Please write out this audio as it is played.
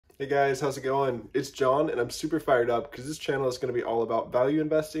Hey guys, how's it going? It's John and I'm super fired up because this channel is going to be all about value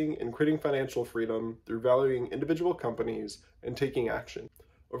investing and creating financial freedom through valuing individual companies and taking action.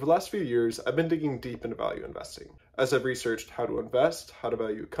 Over the last few years, I've been digging deep into value investing. As I've researched how to invest, how to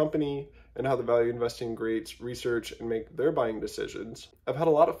value a company, and how the value investing greats research and make their buying decisions, I've had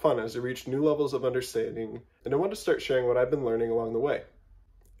a lot of fun as I reach new levels of understanding, and I want to start sharing what I've been learning along the way.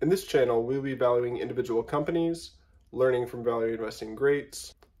 In this channel, we'll be valuing individual companies, learning from value investing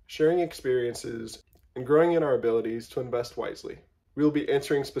greats, sharing experiences, and growing in our abilities to invest wisely. We will be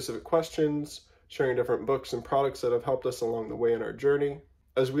answering specific questions, sharing different books and products that have helped us along the way in our journey,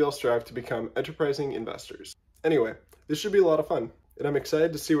 as we all strive to become enterprising investors. Anyway, this should be a lot of fun, and I'm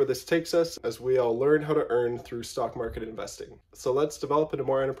excited to see where this takes us as we all learn how to earn through stock market investing. So let's develop into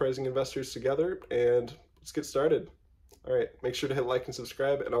more enterprising investors together, and let's get started. All right, make sure to hit like and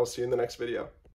subscribe, and I'll see you in the next video.